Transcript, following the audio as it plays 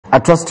I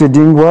trust you're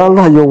doing well.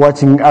 You're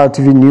watching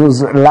RwandaTV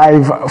News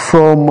live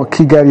from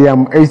Kigali.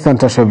 I'm Ethan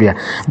Tashabia.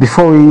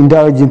 Before we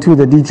indulge into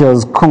the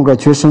details,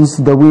 congratulations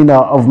to the winner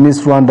of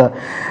Miss Rwanda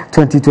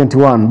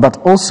 2021, but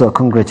also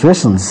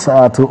congratulations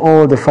to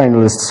all the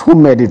finalists who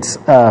made it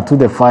to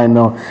the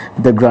final,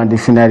 the grand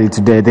finale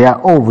today. They are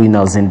all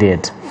winners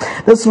indeed.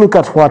 Let's look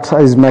at what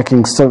is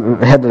making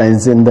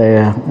headlines in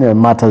the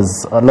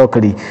matters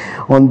locally.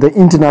 On the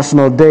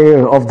International Day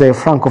of the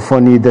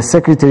Francophonie, the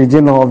Secretary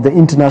General of the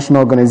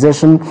International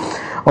Organization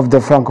of the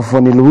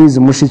Francophonie, Louise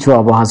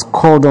Mushikiwabo, has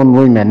called on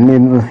women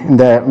in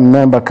the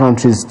member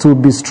countries to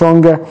be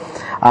stronger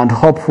and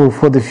hopeful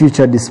for the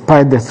future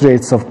despite the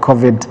threats of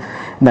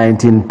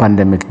COVID-19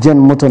 pandemic. Jen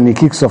Mutoni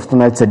kicks off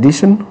tonight's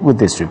edition with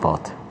this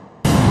report.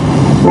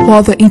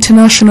 While the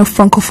International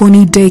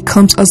Francophonie Day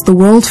comes as the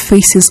world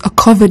faces a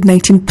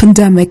COVID-19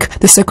 pandemic,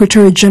 the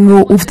Secretary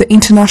General of the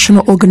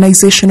International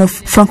Organization of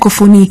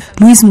Francophonie,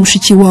 Louise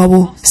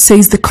Mushikiwabo,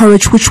 says the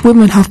courage which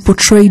women have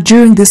portrayed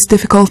during these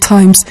difficult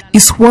times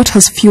is what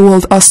has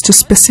fueled us to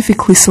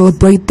specifically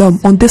celebrate them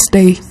on this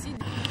day.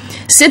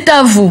 C'est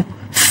à vous,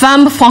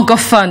 femmes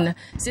francophones.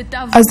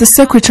 As the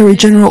Secretary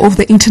General of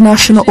the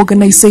International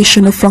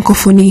Organization of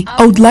Francophonie,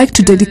 I would like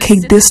to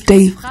dedicate this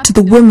day to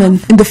the women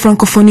in the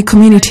Francophonie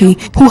community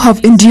who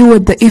have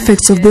endured the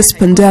effects of this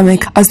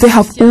pandemic, as they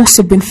have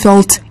also been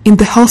felt in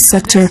the health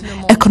sector,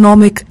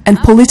 economic and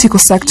political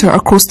sector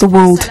across the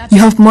world. You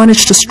have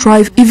managed to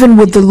strive even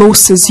with the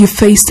losses you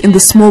faced in the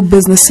small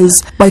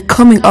businesses by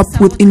coming up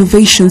with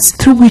innovations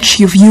through which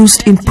you've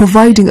used in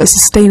providing a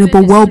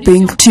sustainable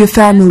well-being to your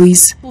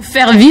families. Pour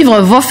faire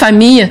vivre vos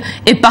familles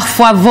et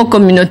parfois vos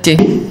communautés.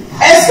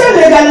 Est-ce que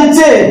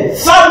l'égalité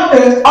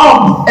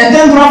femmes-hommes est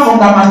un droit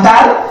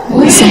fondamental?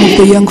 Some of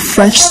the young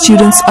French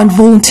students and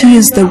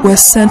volunteers that were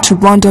sent to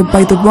Rwanda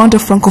by the Rwanda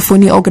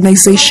Francophonie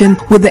organization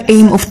with the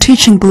aim of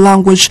teaching the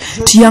language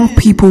to young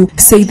people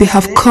say they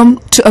have come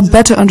to a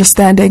better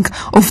understanding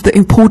of the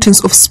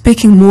importance of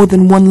speaking more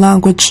than one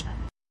language.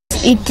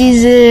 It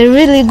is a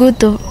really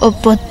good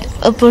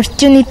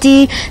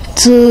opportunity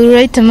to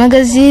write a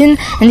magazine,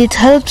 and it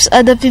helps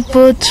other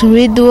people to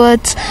read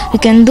what we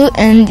can do,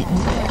 and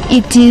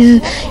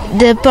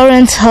the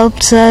parents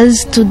helps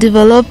us to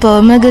develop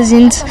our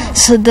magazines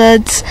so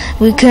that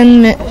we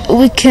can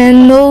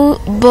know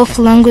both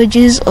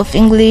languages of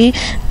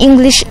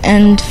English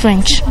and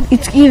French.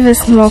 It gives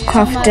us more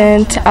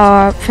confidence.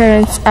 Our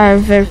parents are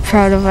very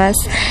proud of us.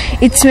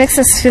 It makes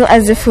us feel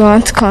as if we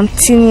want to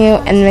continue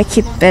and make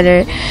it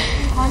better.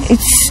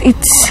 It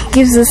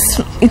gives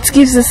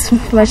us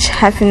much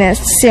happiness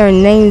to see our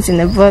names in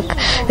a book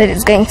that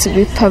is going to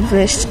be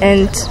published,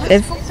 and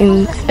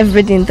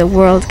everybody in the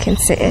world can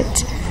see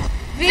it.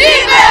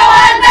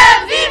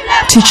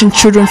 Teaching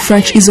children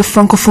French is a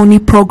Francophonie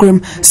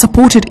program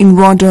supported in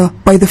Rwanda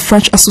by the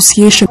French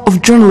Association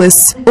of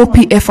Journalists,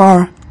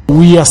 OPFR.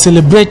 We are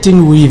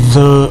celebrating with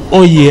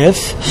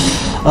OEF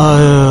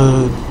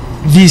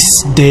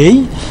this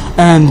day,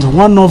 and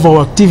one of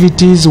our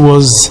activities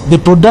was the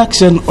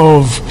production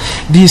of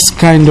this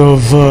kind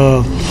of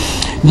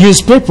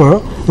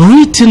newspaper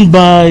written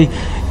by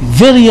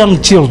very young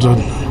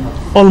children,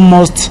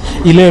 almost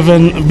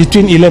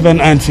between 11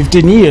 and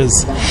 15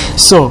 years.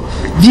 So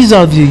these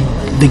are the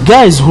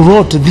guys who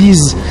wrote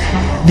this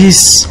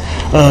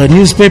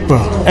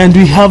newspaper, and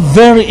we have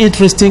very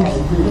interesting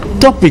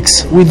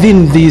topics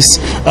within this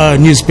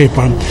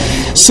newspaper.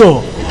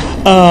 So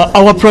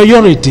our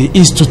priority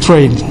is to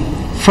train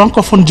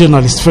Francophone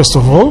journalists, first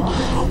of all,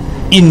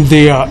 in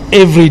their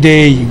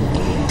everyday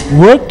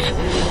work,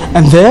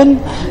 and then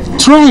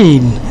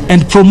train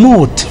and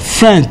promote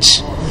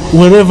French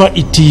wherever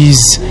it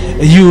is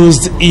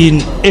used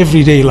in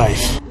everyday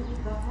life.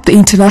 The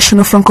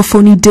International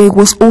Francophonie Day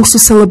was also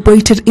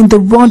celebrated in the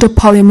Rwanda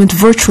Parliament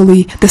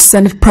virtually. The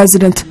Senate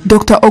President,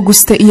 Dr.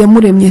 Auguste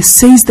Iyamuremye,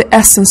 says the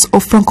essence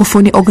of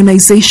Francophonie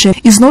organization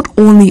is not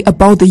only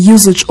about the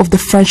usage of the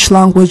French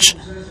language.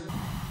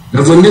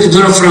 The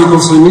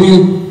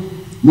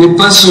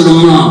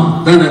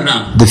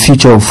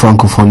future of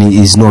Francophonie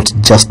is not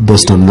just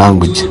based on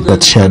language,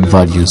 but shared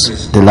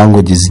values. The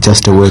language is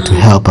just a way to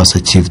help us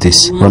achieve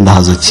this. Rwanda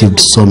has achieved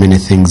so many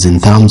things in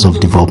terms of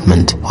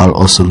development, while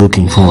also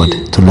looking forward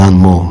to learn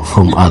more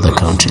from other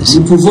countries.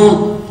 The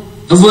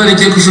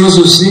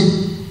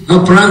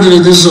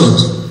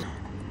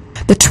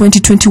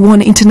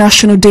 2021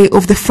 International Day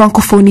of the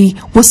Francophonie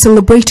was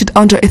celebrated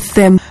under a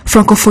theme,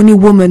 Francophonie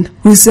Woman,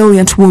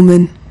 Resilient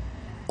Woman.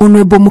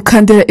 Honorable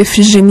Mukandera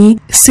Ephigenie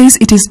says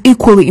it is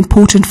equally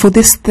important for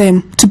this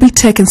theme to be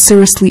taken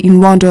seriously in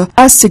Rwanda,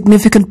 as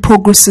significant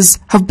progresses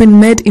have been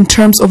made in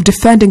terms of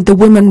defending the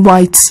women's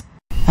rights.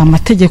 In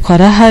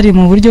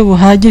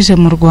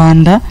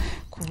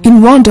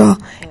Rwanda,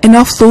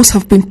 enough laws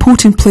have been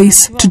put in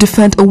place to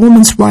defend a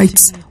woman's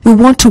rights. We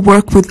want to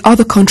work with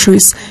other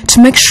countries to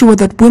make sure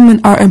that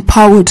women are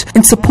empowered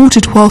and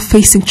supported while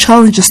facing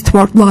challenges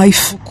throughout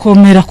life.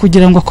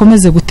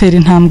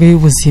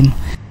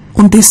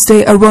 On this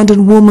day, a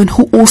Rwandan woman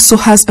who also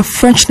has a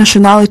French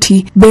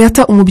nationality,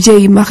 Beata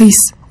Umubyeyi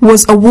Maris,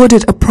 was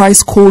awarded a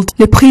prize called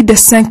Le Prix des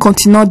 5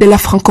 continents de la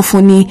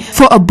francophonie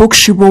for a book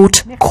she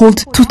wrote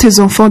called Tous tes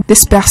enfants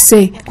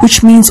dispersés,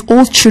 which means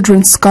all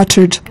children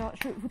scattered.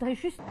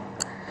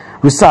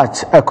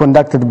 Research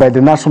conducted by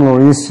the National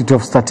Institute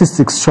of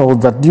Statistics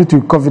showed that due to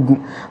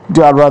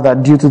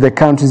the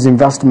country's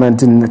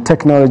investment in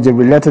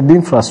technology-related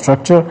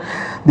infrastructure,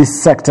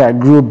 this sector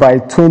grew by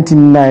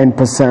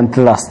 29%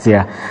 last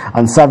year,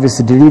 and service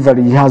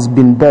delivery has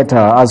been better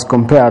as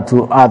compared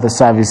to other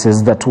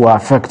services that were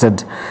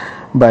affected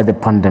by the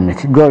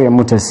pandemic. Gloria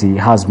Mutesi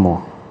has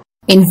more.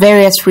 In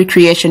various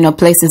recreational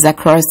places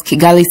across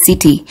Kigali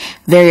city,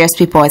 various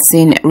people are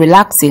seen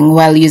relaxing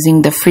while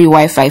using the free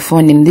Wi-Fi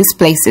phone in these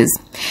places.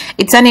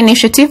 It's an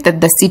initiative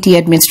that the city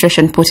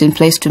administration put in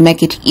place to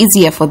make it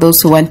easier for those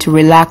who want to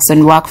relax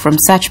and work from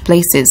such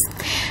places.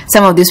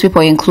 Some of these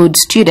people include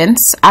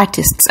students,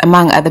 artists,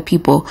 among other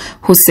people,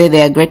 who say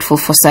they are grateful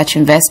for such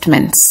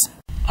investments.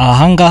 We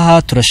are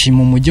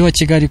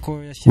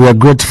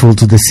grateful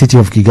to the city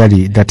of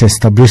Kigali that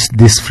established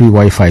this free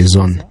Wi-Fi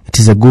zone. It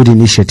is a good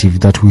initiative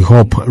that we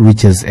hope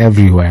reaches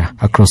everywhere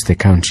across the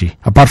country.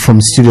 Apart from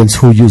students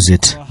who use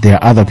it, there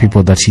are other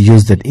people that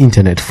use the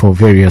internet for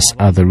various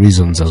other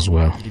reasons as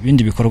well.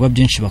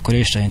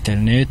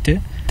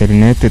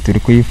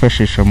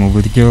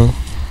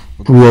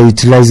 We are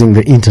utilizing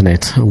the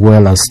internet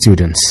well as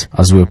students.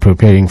 As we are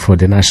preparing for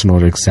the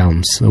national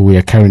exams, we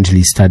are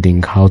currently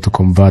studying how to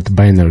convert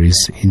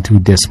binaries into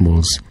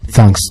decimals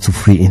thanks to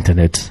free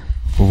internet.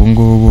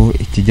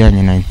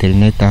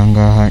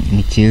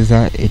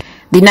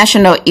 The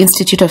National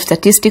Institute of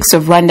Statistics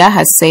of Rwanda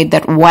has said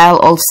that while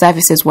all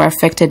services were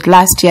affected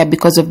last year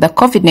because of the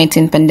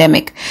COVID-19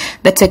 pandemic,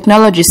 the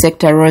technology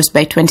sector rose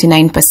by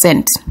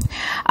 29%.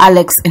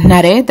 Alex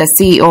Nare, the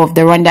CEO of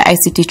the Rwanda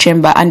ICT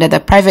Chamber under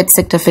the Private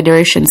Sector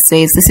Federation,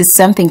 says this is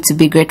something to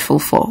be grateful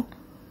for.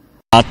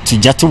 We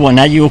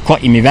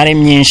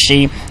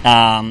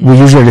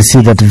usually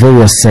see that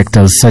various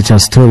sectors such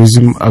as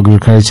tourism,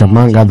 agriculture,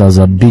 among others,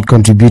 are big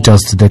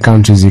contributors to the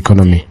country's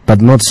economy.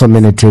 But not so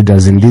many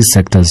traders in these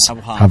sectors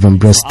have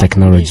embraced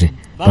technology.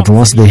 But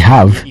once they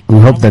have, we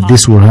hope that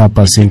this will help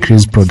us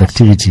increase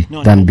productivity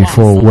than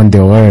before when they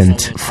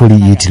weren't fully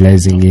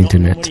utilizing the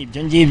internet.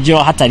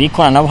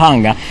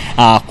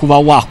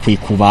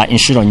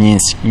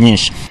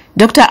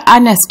 Dr.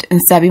 Ernest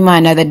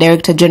Nsabimana, the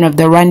Director General of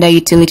the Rwanda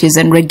Utilities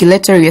and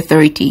Regulatory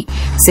Authority,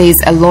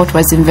 says a lot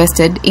was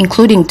invested,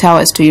 including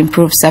towers, to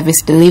improve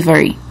service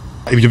delivery.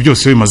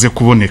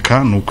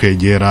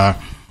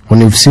 When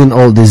we've seen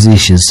all these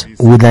issues,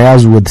 we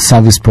liaise with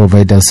service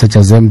providers such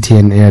as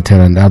MTN,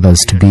 Airtel and others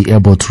to be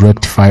able to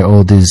rectify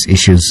all these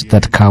issues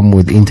that come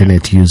with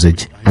internet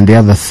usage. And the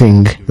other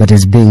thing that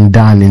is being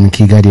done in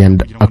Kigali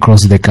and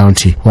across the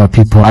country, where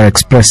people are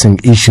expressing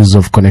issues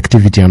of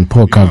connectivity and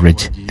poor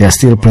coverage, there are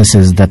still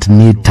places that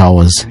need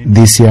towers.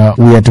 This year,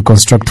 we are to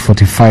construct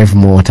 45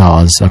 more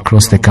towers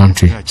across the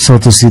country, so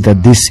to see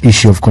that this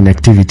issue of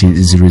connectivity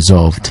is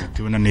resolved.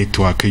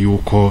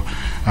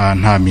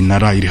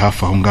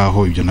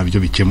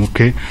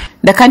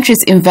 The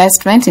country's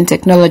investment in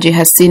technology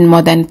has seen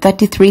more than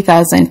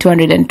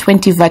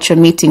 33,220 virtual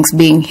meetings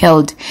being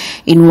held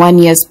in 1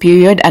 year's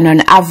period, and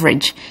on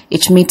average,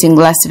 each meeting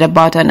lasted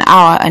about an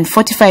hour and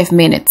 45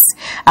 minutes.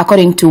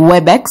 According to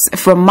WebEx,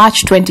 from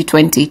March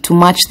 2020 to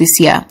March this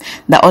year,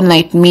 the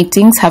online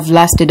meetings have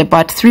lasted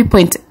about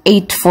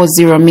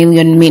 3.840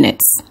 million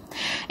minutes.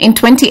 In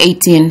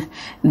 2018,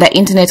 the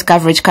internet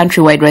coverage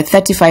countrywide was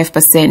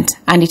 35%,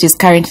 and it is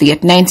currently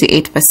at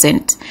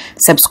 98%.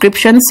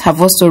 Subscriptions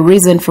have also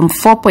risen from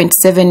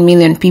 4.7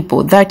 million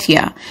people that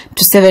year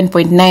to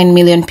 7.9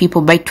 million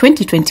people by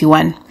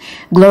 2021.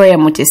 Gloria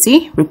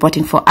Mutesi,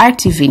 reporting for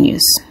RTV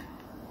News.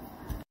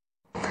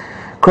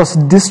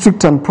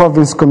 Cross-district and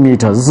province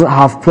commuters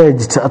have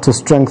pledged to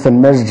strengthen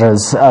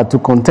measures to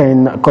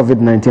contain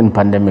COVID-19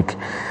 pandemic.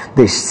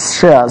 They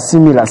share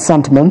similar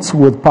sentiments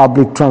with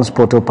public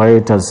transport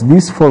operators.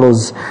 This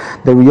follows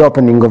the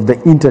reopening of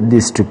the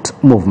inter-district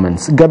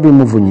movements. Gabi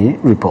Muvunyi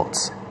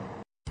reports.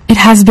 It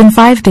has been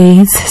 5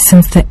 days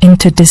since the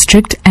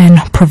inter-district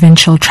and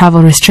provincial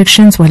travel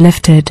restrictions were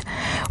lifted.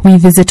 We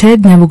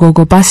visited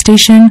Nyabugogo bus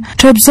station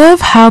to observe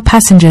how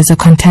passengers are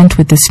content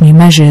with these new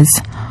measures.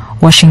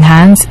 Washing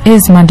hands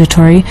is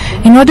mandatory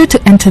in order to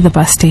enter the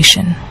bus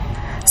station.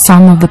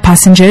 Some of the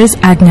passengers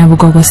at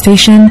Nyabugogo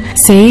station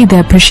say they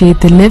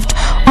appreciate the lift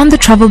on the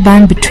travel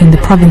ban between the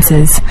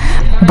provinces,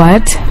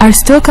 but are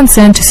still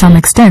concerned to some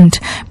extent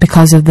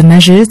because of the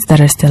measures that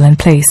are still in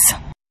place.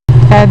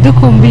 I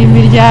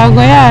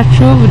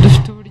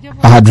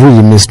had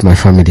really missed my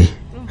family.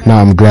 Now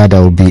I'm glad I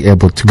will be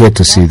able to get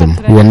to see them.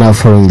 We are now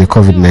following the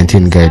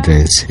COVID-19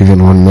 guidelines.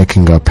 Even when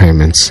making our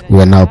payments, we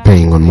are now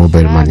paying on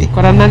mobile money.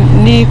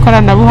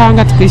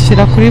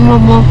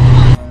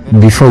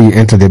 Before you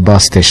enter the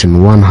bus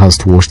station, one has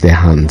to wash their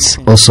hands.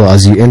 Also,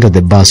 as you enter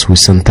the bus, we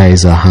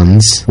sanitize our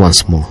hands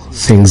once more.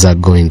 Things are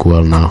going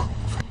well now.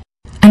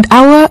 An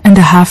hour and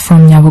a half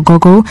from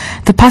Nyabugogo,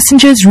 the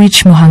passengers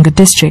reach Muhanga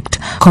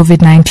district.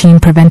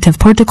 COVID-19 preventive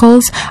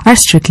protocols are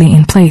strictly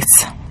in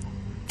place.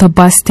 The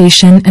bus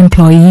station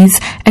employees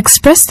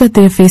expressed that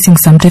they are facing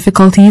some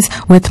difficulties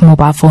with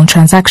mobile phone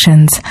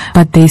transactions,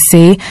 but they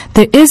say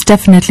there is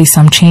definitely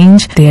some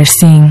change they are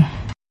seeing.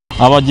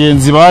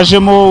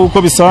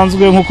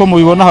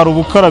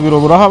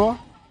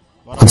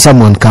 When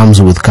someone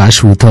comes with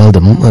cash, we tell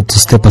them to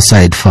step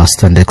aside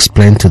first and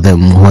explain to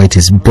them why it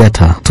is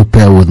better to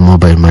pay with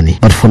mobile money.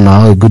 But for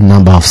now, a good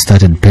number have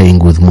started paying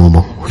with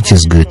Momo, which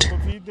is good.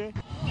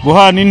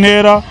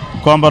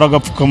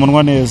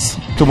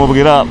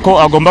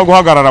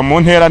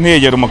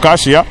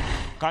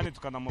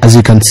 As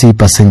you can see,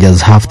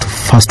 passengers have to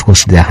first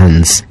wash their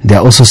hands. There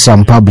are also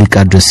some public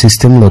address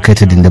system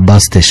located in the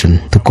bus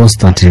station to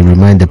constantly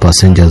remind the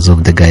passengers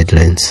of the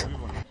guidelines.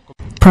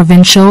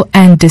 Provincial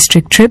and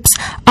district trips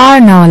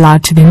are now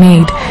allowed to be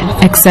made,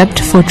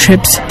 except for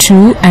trips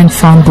to and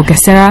from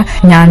Bugesera,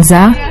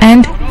 Nyanza,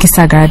 and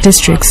Gisagara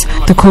districts.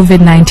 The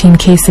COVID-19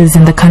 cases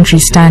in the country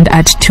stand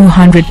at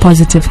 200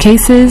 positive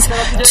cases,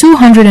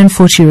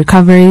 240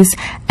 recoveries,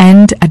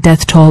 and a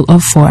death toll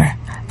of 4.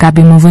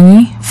 Gabi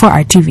Muvunyi for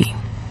RTV.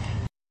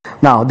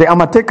 Now, the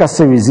Amateka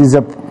series is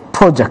a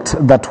project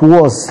that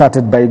was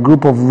started by a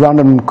group of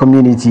Rwandan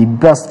community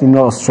based in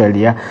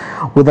Australia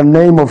with the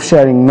aim of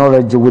sharing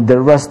knowledge with the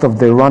rest of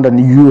the Rwandan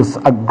youth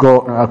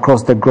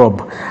across the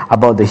globe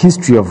about the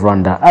history of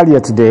Rwanda. Earlier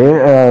today,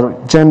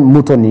 Jen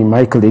Mutoni,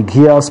 my colleague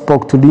here,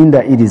 spoke to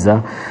Linda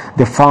Iriza,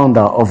 the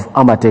founder of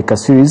Amateka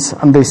series,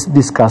 and they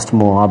discussed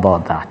more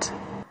about that.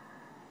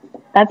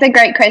 That's a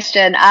great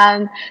question.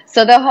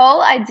 So the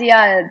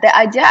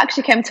idea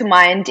actually came to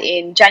mind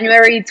in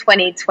January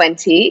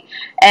 2020,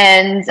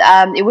 and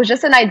it was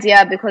just an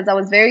idea because I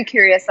was very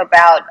curious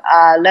about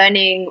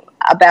learning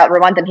about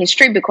Rwandan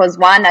history because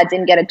one, I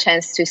didn't get a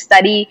chance to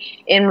study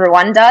in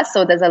Rwanda,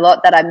 so there's a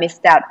lot that I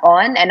missed out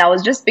on, and I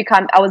was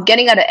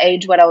getting at an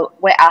age where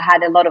I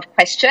had a lot of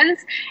questions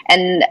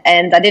and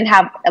I didn't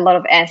have a lot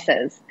of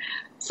answers.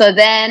 So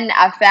then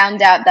I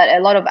found out that a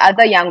lot of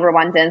other young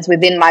Rwandans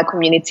within my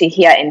community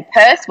here in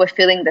Perth were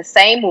feeling the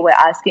same. We were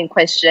asking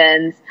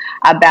questions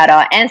about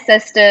our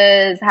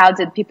ancestors. How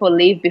did people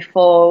live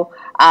before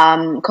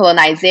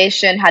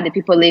colonization? How did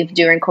people live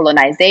during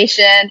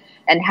colonization?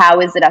 And how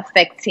is it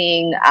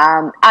affecting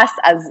us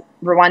as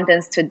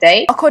Rwandans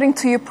today? According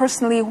to you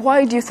personally,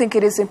 why do you think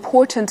it is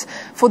important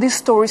for these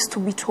stories to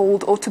be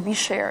told or to be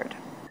shared?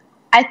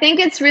 I think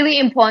it's really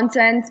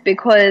important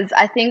because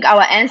I think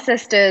our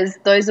ancestors,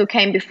 those who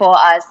came before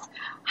us,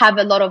 have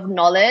a lot of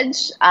knowledge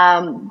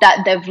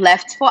that they've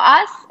left for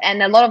us.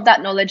 And a lot of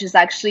that knowledge is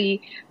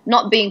actually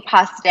not being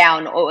passed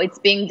down or it's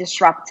being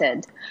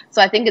disrupted.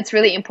 So I think it's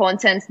really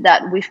important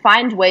that we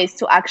find ways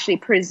to actually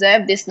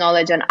preserve this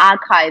knowledge and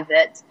archive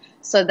it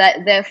so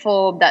that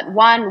therefore that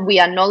one,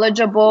 we are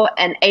knowledgeable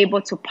and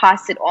able to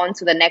pass it on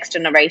to the next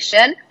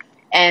generation.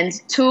 And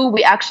two,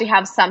 we actually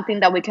have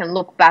something that we can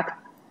look back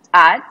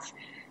at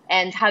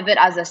and have it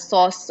as a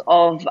source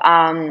of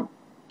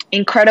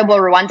incredible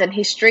Rwandan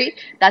history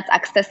that's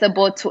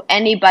accessible to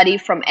anybody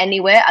from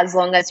anywhere as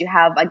long as you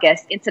have, I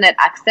guess, internet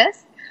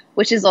access,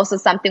 which is also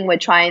something we're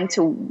trying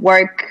to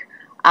work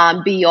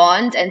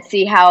beyond and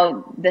see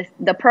how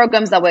the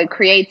programs that we're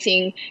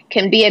creating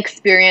can be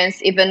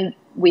experienced even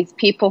with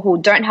people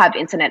who don't have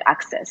internet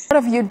access.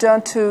 What have you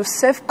done to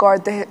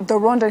safeguard the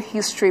Rwandan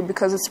history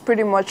because it's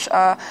pretty much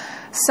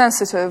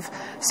sensitive?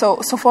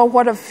 So far,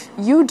 what have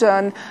you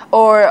done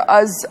or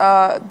as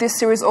this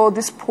series or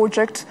this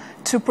project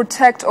to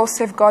protect or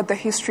safeguard the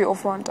history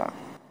of Rwanda?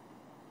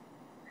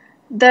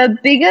 The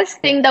biggest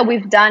thing that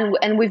we've done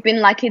and we've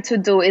been lucky to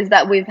do is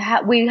that we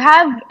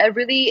have a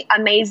really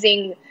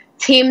amazing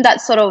team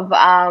that sort of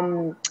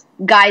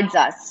guides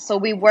us. So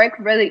we work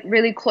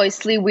really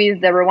closely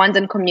with the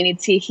Rwandan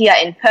community here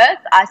in Perth,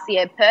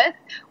 RCA Perth.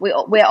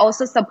 We're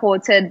also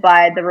supported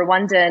by the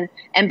Rwandan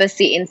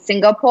embassy in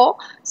Singapore.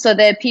 So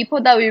there are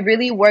people that we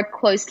really work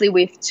closely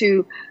with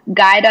to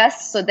guide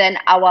us. So then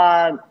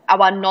our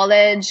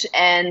knowledge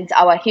and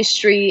our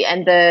history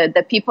and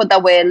the people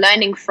that we're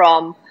learning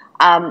from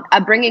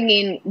are bringing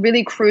in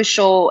really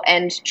crucial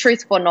and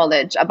truthful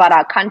knowledge about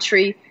our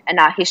country and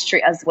our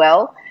history as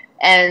well.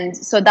 And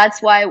so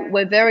that's why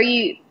we're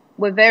very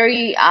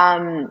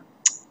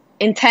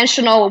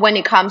intentional when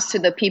it comes to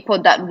the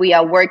people that we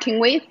are working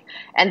with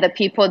and the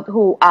people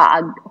who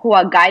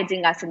are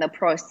guiding us in the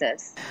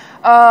process.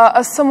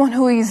 As someone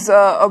who is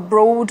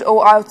abroad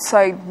or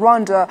outside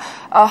Rwanda,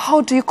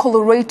 how do you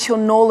correlate your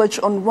knowledge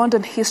on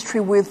Rwandan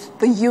history with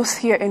the youth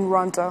here in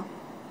Rwanda?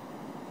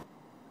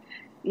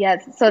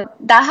 Yes, so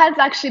that has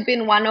actually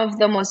been one of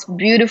the most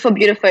beautiful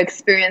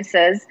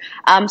experiences.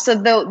 So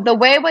the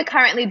way we're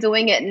currently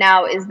doing it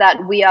now is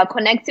that we are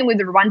connecting with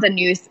the Rwandan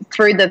youth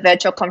through the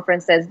virtual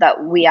conferences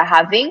that we are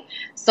having.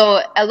 So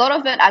a lot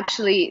of it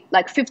actually,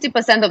 like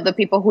 50% of the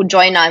people who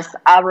join us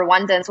are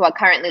Rwandans who are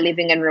currently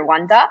living in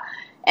Rwanda.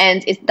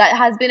 And that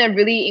has been a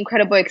really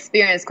incredible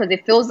experience because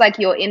it feels like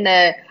you're in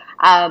a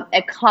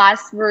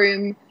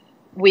classroom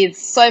with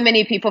so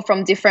many people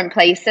from different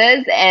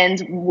places,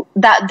 and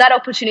that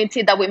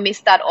opportunity that we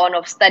missed out on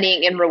of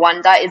studying in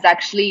Rwanda is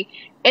actually,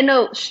 in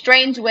a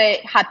strange way,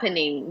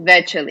 happening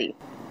virtually.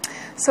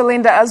 So,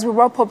 Linda, as we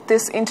wrap up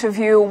this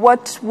interview,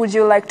 what would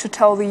you like to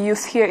tell the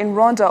youth here in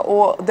Rwanda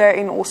or there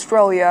in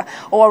Australia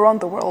or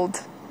around the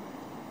world?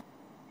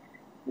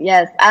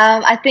 Yes,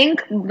 I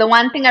think the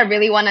one thing I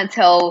really want to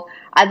tell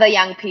other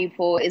young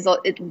people is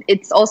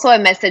it's also a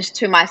message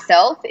to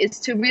myself, is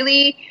to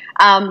really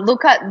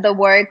look at the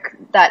work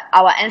that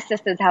our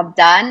ancestors have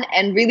done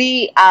and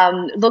really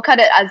look at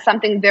it as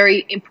something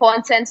very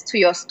important to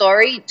your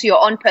story, to your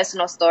own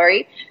personal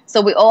story.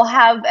 So we all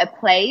have a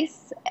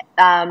place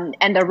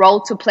and a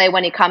role to play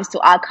when it comes to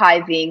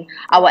archiving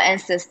our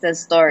ancestors'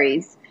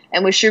 stories,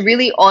 and we should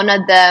really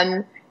honor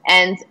them.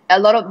 And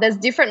there's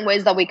different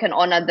ways that we can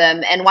honor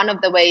them. And one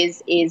of the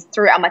ways is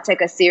through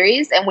Amateka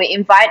series. And we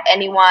invite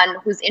anyone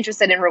who's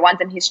interested in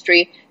Rwandan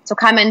history to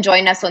come and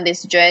join us on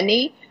this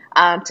journey,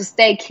 to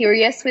stay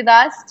curious with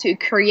us, to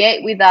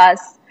create with us,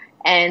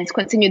 and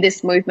continue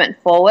this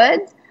movement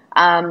forward.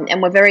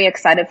 And we're very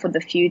excited for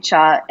the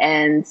future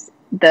and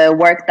the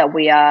work that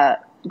we are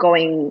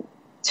going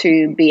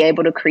to be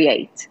able to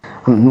create.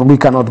 We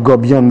cannot go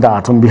beyond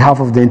that. On behalf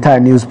of the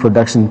entire news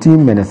production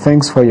team, many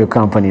thanks for your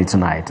company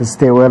tonight.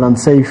 Stay well and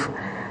safe.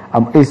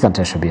 I'm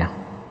RwandaTV.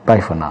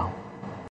 Bye for now.